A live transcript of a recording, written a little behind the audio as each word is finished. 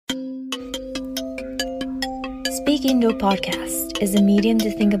Speak Indo Podcast is a medium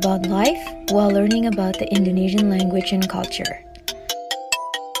to think about life while learning about the Indonesian language and culture.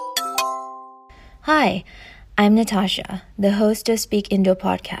 Hi, I'm Natasha, the host of Speak Indo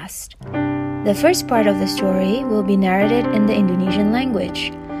Podcast. The first part of the story will be narrated in the Indonesian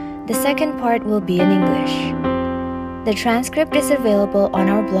language. The second part will be in English. The transcript is available on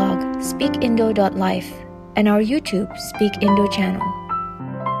our blog, speakindo.life, and our YouTube, Speak Indo channel.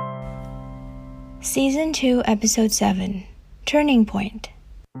 Season 2, Episode 7, Turning Point.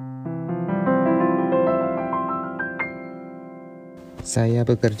 Saya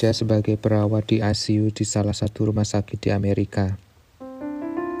bekerja sebagai perawat di ICU di salah satu rumah sakit di Amerika.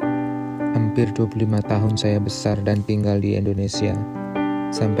 Hampir 25 tahun saya besar dan tinggal di Indonesia.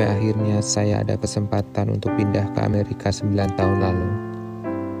 Sampai akhirnya saya ada kesempatan untuk pindah ke Amerika 9 tahun lalu.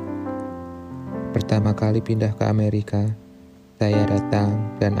 Pertama kali pindah ke Amerika, saya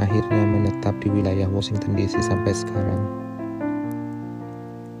datang dan akhirnya menetap di wilayah Washington DC sampai sekarang.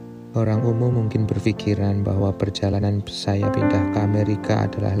 Orang umum mungkin berpikiran bahwa perjalanan saya pindah ke Amerika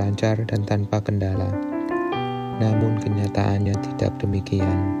adalah lancar dan tanpa kendala. Namun kenyataannya tidak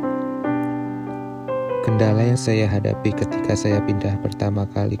demikian. Kendala yang saya hadapi ketika saya pindah pertama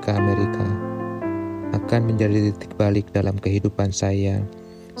kali ke Amerika akan menjadi titik balik dalam kehidupan saya,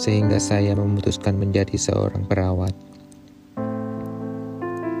 sehingga saya memutuskan menjadi seorang perawat.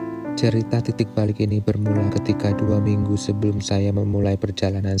 Cerita titik balik ini bermula ketika 2 minggu sebelum saya memulai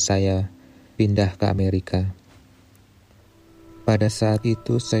perjalanan saya pindah ke Amerika. Pada saat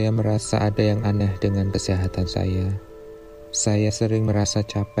itu saya merasa ada yang aneh dengan kesehatan saya. Saya sering merasa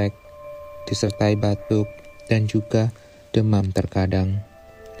capek, disertai batuk, dan juga demam terkadang.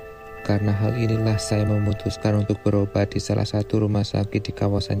 Karena hal inilah saya memutuskan untuk berobat di salah satu rumah sakit di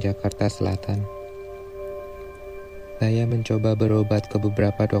kawasan Jakarta Selatan. Saya mencoba berobat ke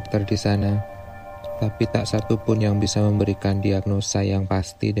beberapa dokter di sana, tapi tak satu pun yang bisa memberikan diagnosa yang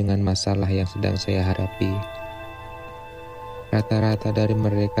pasti dengan masalah yang sedang saya hadapi. Rata-rata dari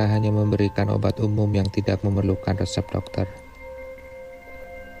mereka hanya memberikan obat umum yang tidak memerlukan resep dokter.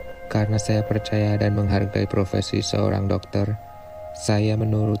 Karena saya percaya dan menghargai profesi seorang dokter, saya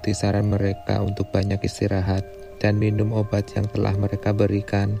menuruti saran mereka untuk banyak istirahat dan minum obat yang telah mereka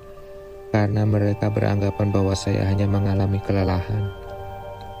berikan, karena mereka beranggapan bahwa saya hanya mengalami kelelahan.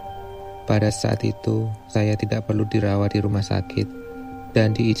 Pada saat itu, saya tidak perlu dirawat di rumah sakit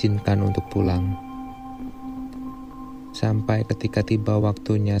dan diizinkan untuk pulang. Sampai ketika tiba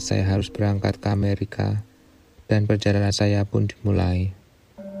waktunya saya harus berangkat ke Amerika, dan perjalanan saya pun dimulai.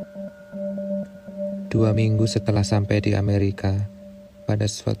 2 minggu setelah sampai di Amerika,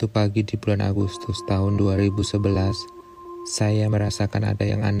 pada suatu pagi di bulan Agustus tahun 2011, saya merasakan ada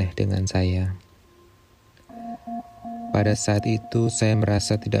yang aneh dengan saya. Pada saat itu, saya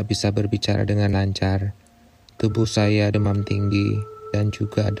merasa tidak bisa berbicara dengan lancar. Tubuh saya demam tinggi, dan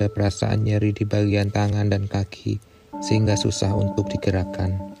juga ada perasaan nyeri di bagian tangan dan kaki, sehingga susah untuk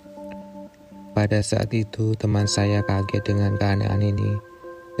digerakkan. Pada saat itu, teman saya kaget dengan keanehan ini,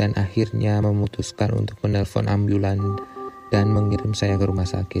 dan akhirnya memutuskan untuk menelpon ambulan dan mengirim saya ke rumah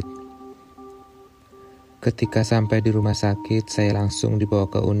sakit. Ketika sampai di rumah sakit, saya langsung dibawa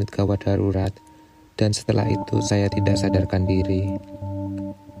ke unit gawat darurat, dan setelah itu saya tidak sadarkan diri.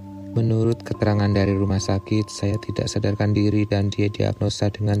 Menurut keterangan dari rumah sakit, saya tidak sadarkan diri dan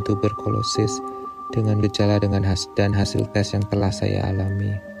didiagnosa dengan tuberkulosis dengan gejala dan hasil tes yang telah saya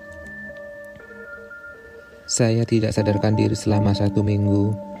alami. Saya tidak sadarkan diri selama 1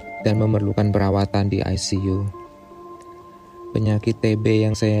 minggu dan memerlukan perawatan di ICU. Penyakit TB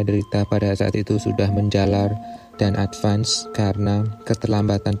yang saya derita pada saat itu sudah menjalar dan advance karena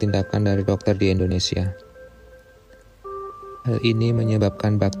keterlambatan tindakan dari dokter di Indonesia. Hal ini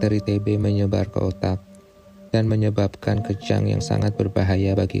menyebabkan bakteri TB menyebar ke otak dan menyebabkan kejang yang sangat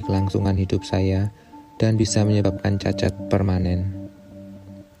berbahaya bagi kelangsungan hidup saya dan bisa menyebabkan cacat permanen.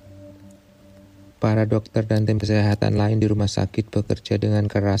 Para dokter dan tim kesehatan lain di rumah sakit bekerja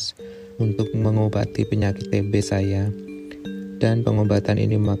dengan keras untuk mengobati penyakit TB saya, dan pengobatan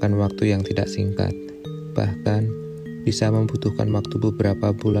ini memakan waktu yang tidak singkat, bahkan bisa membutuhkan waktu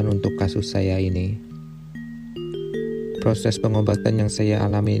beberapa bulan untuk kasus saya ini. Proses pengobatan yang saya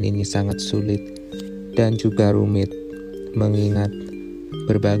alami ini sangat sulit dan juga rumit, mengingat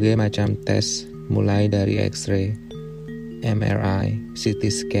berbagai macam tes mulai dari X-ray, MRI, CT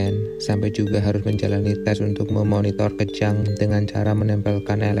scan, sampai juga harus menjalani tes untuk memonitor kejang dengan cara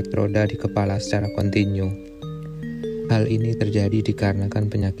menempelkan elektroda di kepala secara kontinu. Hal ini terjadi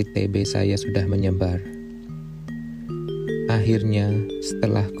dikarenakan penyakit TB saya sudah menyebar. Akhirnya,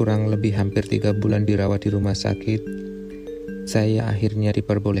 setelah kurang lebih hampir 3 bulan dirawat di rumah sakit, saya akhirnya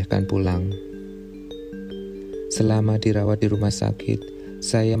diperbolehkan pulang. Selama dirawat di rumah sakit,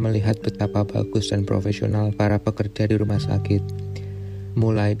 saya melihat betapa bagus dan profesional para pekerja di rumah sakit.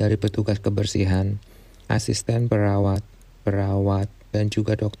 Mulai dari petugas kebersihan, asisten perawat, dan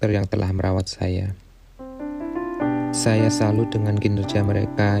juga dokter yang telah merawat saya. Saya salut dengan kinerja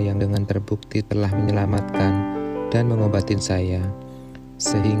mereka yang dengan terbukti telah menyelamatkan dan mengobatin saya,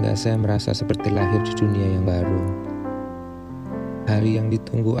 sehingga saya merasa seperti lahir di dunia yang baru. Hari yang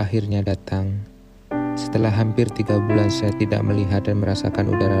ditunggu akhirnya datang. Setelah hampir 3 bulan saya tidak melihat dan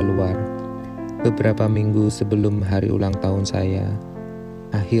merasakan udara luar. Beberapa minggu sebelum hari ulang tahun saya,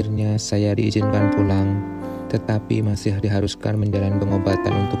 akhirnya saya diizinkan pulang, tetapi masih diharuskan menjalani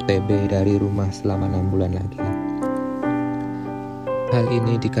pengobatan untuk TB dari rumah selama 6 bulan lagi. Hal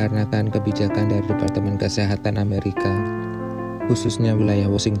ini dikarenakan kebijakan dari Departemen Kesehatan Amerika, khususnya wilayah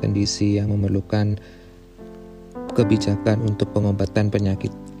Washington DC yang memerlukan kebijakan untuk pengobatan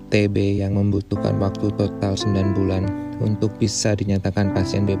penyakit TB yang membutuhkan waktu total 9 bulan untuk bisa dinyatakan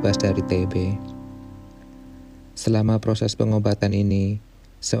pasien bebas dari TB. Selama proses pengobatan ini,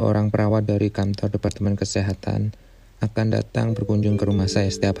 seorang perawat dari kantor Departemen Kesehatan akan datang berkunjung ke rumah saya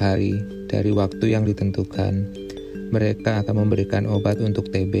setiap hari dari waktu yang ditentukan. Mereka akan memberikan obat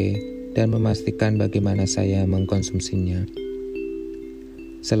untuk TB dan memastikan bagaimana saya mengkonsumsinya.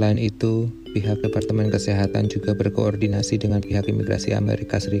 Selain itu, pihak Departemen Kesehatan juga berkoordinasi dengan pihak imigrasi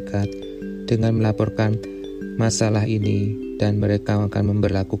Amerika Serikat dengan melaporkan masalah ini dan mereka akan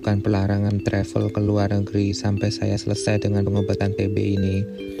memberlakukan pelarangan travel ke luar negeri sampai saya selesai dengan pengobatan TB ini,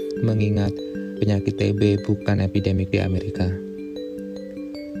 mengingat penyakit TB bukan epidemik di Amerika.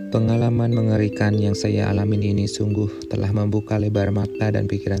 Pengalaman mengerikan yang saya alamin ini sungguh telah membuka lebar mata dan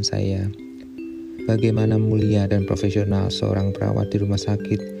pikiran saya. Bagaimana mulia dan profesional seorang perawat di rumah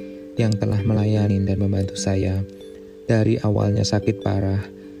sakit yang telah melayani dan membantu saya dari awalnya sakit parah,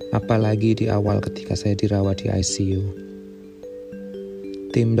 apalagi di awal ketika saya dirawat di ICU.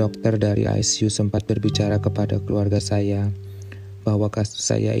 Tim dokter dari ICU sempat berbicara kepada keluarga saya bahwa kasus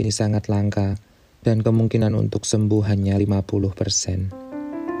saya ini sangat langka dan kemungkinan untuk sembuh hanya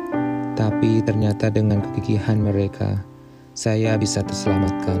 50%. Tapi ternyata dengan kegigihan mereka, saya bisa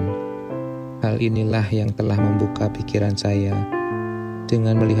terselamatkan. Hal inilah yang telah membuka pikiran saya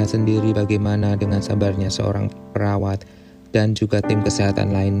dengan melihat sendiri bagaimana dengan sabarnya seorang perawat dan juga tim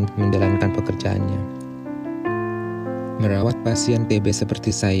kesehatan lain menjalankan pekerjaannya. Merawat pasien TB seperti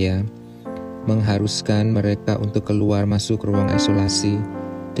saya mengharuskan mereka untuk keluar masuk ruang isolasi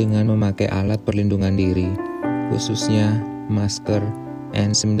dengan memakai alat perlindungan diri, khususnya masker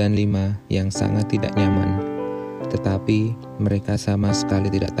N95 yang sangat tidak nyaman. Tetapi mereka sama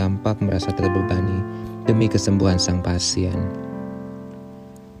sekali tidak tampak merasa terbebani demi kesembuhan sang pasien.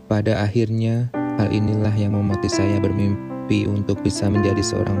 Pada akhirnya, hal inilah yang memotivasi saya bermimpi untuk bisa menjadi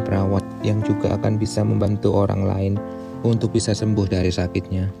seorang perawat yang juga akan bisa membantu orang lain untuk bisa sembuh dari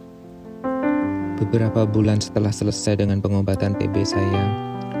sakitnya. Beberapa bulan setelah selesai dengan pengobatan TB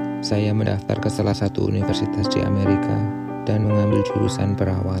saya mendaftar ke salah satu universitas di Amerika dan mengambil jurusan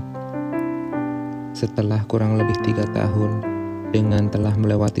perawat. Setelah kurang lebih 3 tahun, dengan telah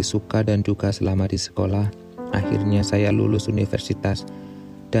melewati suka dan duka selama di sekolah, akhirnya saya lulus universitas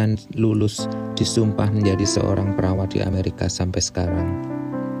dan lulus disumpah menjadi seorang perawat di Amerika sampai sekarang.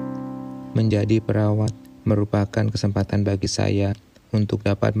 Menjadi perawat merupakan kesempatan bagi saya untuk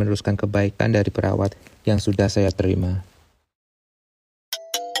dapat meneruskan kebaikan dari perawat yang sudah saya terima.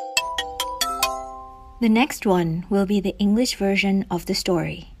 The next one will be the English version of the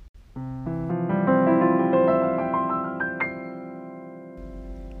story.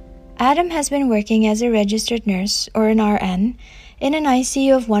 Adam has been working as a registered nurse, or an RN, in an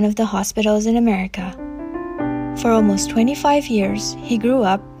ICU of one of the hospitals in America. For almost 25 years, he grew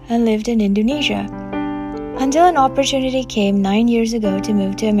up and lived in Indonesia, until an opportunity came 9 years ago to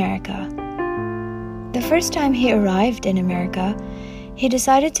move to America. The first time he arrived in America, he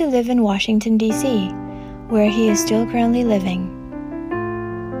decided to live in Washington, D.C., where he is still currently living.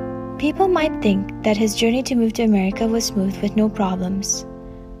 People might think that his journey to move to America was smooth with no problems.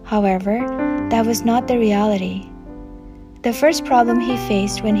 However, that was not the reality. The first problem he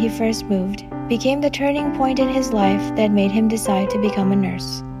faced when he first moved became the turning point in his life that made him decide to become a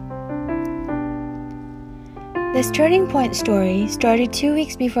nurse. This turning point story started 2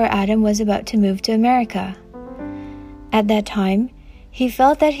 weeks before Adam was about to move to America. At that time, he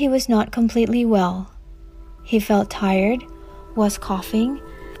felt that he was not completely well. He felt tired, was coughing,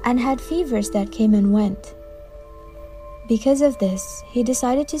 and had fevers that came and went. Because of this, he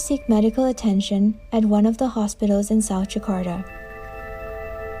decided to seek medical attention at one of the hospitals in South Jakarta.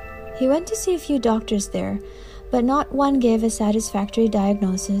 He went to see a few doctors there, but not one gave a satisfactory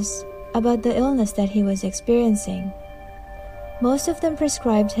diagnosis, about the illness that he was experiencing. Most of them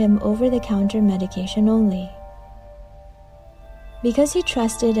prescribed him over-the-counter medication only. Because he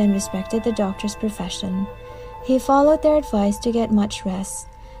trusted and respected the doctor's profession, he followed their advice to get much rest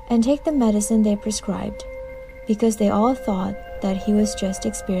and take the medicine they prescribed, because they all thought that he was just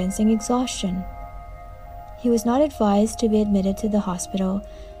experiencing exhaustion. He was not advised to be admitted to the hospital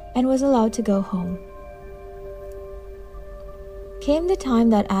and was allowed to go home. Came the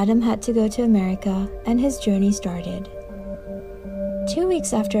time that Adam had to go to America, and his journey started. 2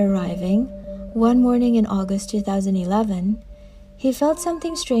 weeks after arriving, one morning in August 2011, he felt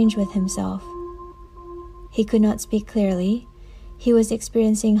something strange with himself. He could not speak clearly, he was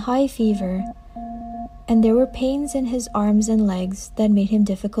experiencing high fever, and there were pains in his arms and legs that made him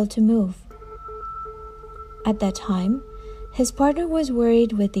difficult to move. At that time, his partner was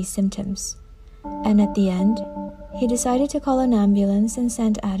worried with these symptoms, and at the end, he decided to call an ambulance and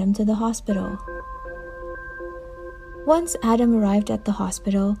sent Adam to the hospital. Once Adam arrived at the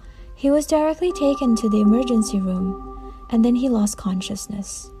hospital, he was directly taken to the emergency room, and then he lost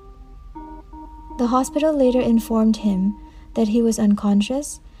consciousness. The hospital later informed him that he was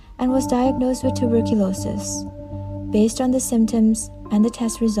unconscious and was diagnosed with tuberculosis, based on the symptoms and the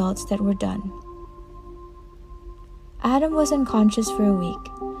test results that were done. Adam was unconscious for a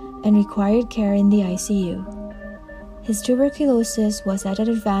week and required care in the ICU. His tuberculosis was at an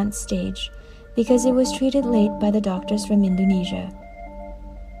advanced stage because it was treated late by the doctors from Indonesia.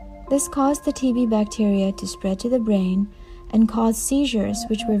 This caused the TB bacteria to spread to the brain and caused seizures,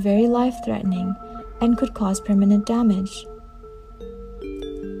 which were very life-threatening and could cause permanent damage.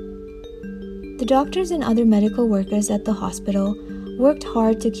 The doctors and other medical workers at the hospital worked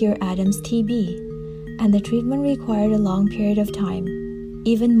hard to cure Adam's TB, and the treatment required a long period of time,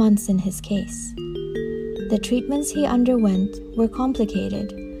 even months in his case. The treatments he underwent were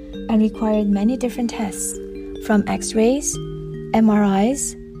complicated and required many different tests, from X-rays,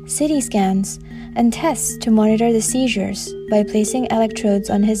 MRIs, CT scans, and tests to monitor the seizures by placing electrodes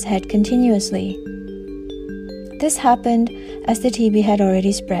on his head continuously. This happened as the TB had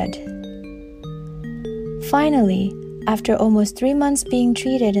already spread. Finally, after almost 3 months being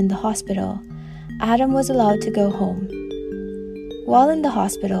treated in the hospital, Adam was allowed to go home. While in the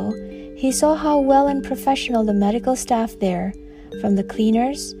hospital, he saw how well and professional the medical staff there, from the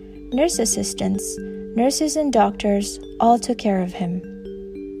cleaners, nurse assistants, nurses and doctors, all took care of him.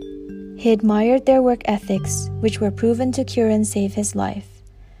 He admired their work ethics, which were proven to cure and save his life.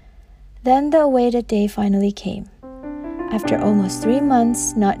 Then the awaited day finally came. After almost 3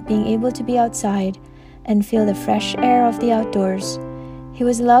 months not being able to be outside and feel the fresh air of the outdoors, he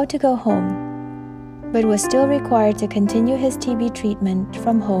was allowed to go home, but was still required to continue his TB treatment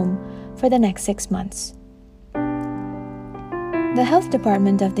from home for the next 6 months. The Health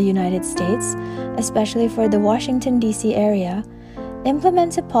Department of the United States, especially for the Washington, D.C. area,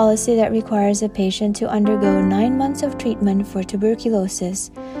 implements a policy that requires a patient to undergo 9 months of treatment for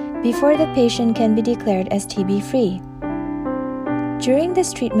tuberculosis before the patient can be declared as TB-free. During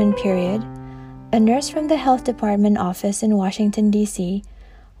this treatment period, a nurse from the Health Department office in Washington, D.C.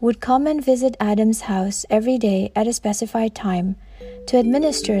 would come and visit Adam's house every day at a specified time to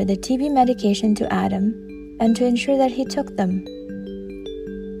administer the TB medication to Adam and to ensure that he took them.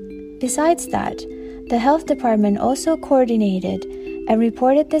 Besides that, the Health Department also coordinated and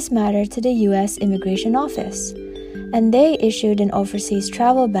reported this matter to the U.S. Immigration Office, and they issued an overseas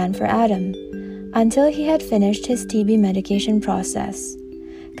travel ban for Adam until he had finished his TB medication process,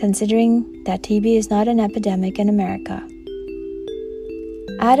 considering that TB is not an epidemic in America.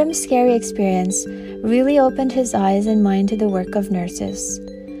 Adam's scary experience really opened his eyes and mind to the work of nurses.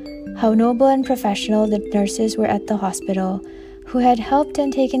 How noble and professional the nurses were at the hospital who had helped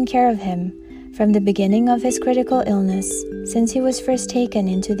and taken care of him from the beginning of his critical illness since he was first taken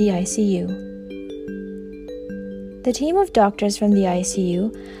into the ICU. The team of doctors from the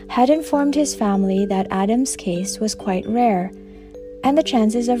ICU had informed his family that Adam's case was quite rare, and the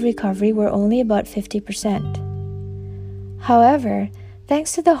chances of recovery were only about 50%. However,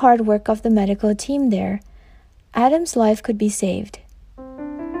 thanks to the hard work of the medical team there, Adam's life could be saved.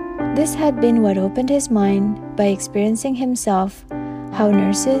 This had been what opened his mind by experiencing himself how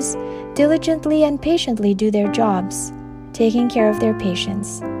nurses diligently and patiently do their jobs, taking care of their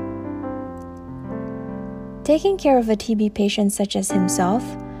patients. Taking care of a TB patient such as himself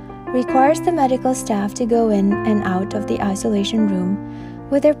requires the medical staff to go in and out of the isolation room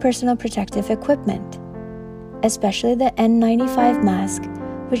with their personal protective equipment, especially the N95 mask,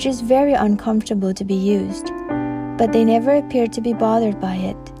 which is very uncomfortable to be used, but they never appeared to be bothered by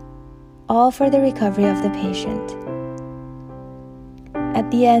it, all for the recovery of the patient. At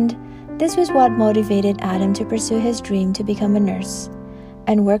the end, This was what motivated Adam to pursue his dream to become a nurse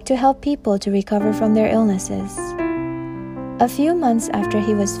and work to help people to recover from their illnesses. A few months after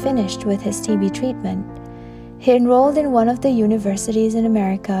he was finished with his TB treatment, he enrolled in one of the universities in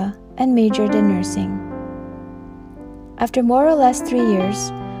America and majored in nursing. After more or less 3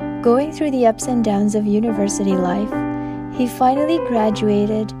 years, going through the ups and downs of university life, he finally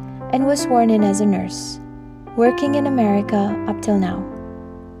graduated and was sworn in as a nurse, working in America up till now.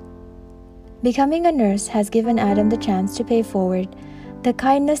 Becoming a nurse has given Adam the chance to pay forward the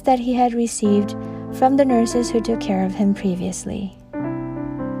kindness that he had received from the nurses who took care of him previously.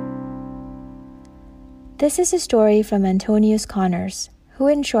 This is a story from Antonius Connors, who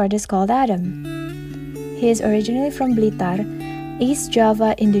in short is called Adam. He is originally from Blitar, East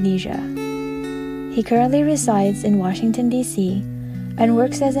Java, Indonesia. He currently resides in Washington, D.C., and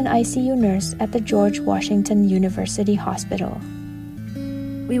works as an ICU nurse at the George Washington University Hospital.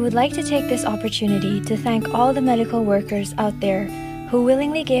 We would like to take this opportunity to thank all the medical workers out there who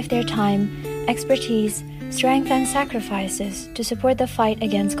willingly gave their time, expertise, strength, and sacrifices to support the fight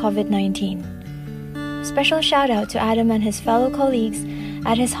against COVID-19. Special shout out to Adam and his fellow colleagues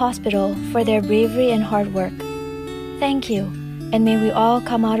at his hospital for their bravery and hard work. Thank you, and may we all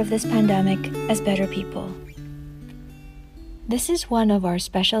come out of this pandemic as better people. This is one of our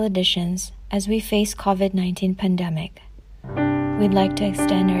special editions as we face COVID-19 pandemic. We'd like to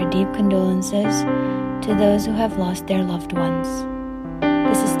extend our deep condolences to those who have lost their loved ones.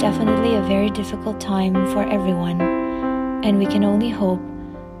 This is definitely a very difficult time for everyone, and we can only hope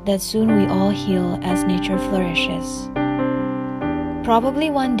that soon we all heal as nature flourishes. Probably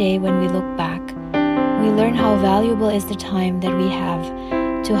one day when we look back, we learn how valuable is the time that we have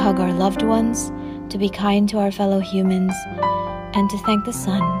to hug our loved ones, to be kind to our fellow humans, and to thank the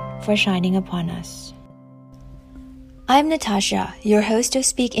sun for shining upon us. I'm Natasha, your host of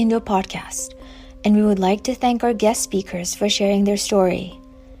Speak Indo podcast, and we would like to thank our guest speakers for sharing their story.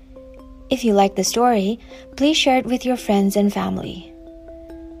 If you like the story, please share it with your friends and family.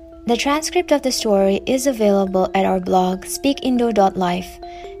 The transcript of the story is available at our blog speakindo.life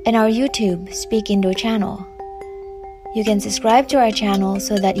and our YouTube Speak Indo channel. You can subscribe to our channel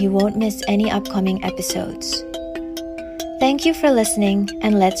so that you won't miss any upcoming episodes. Thank you for listening,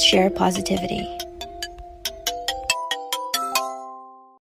 and let's share positivity.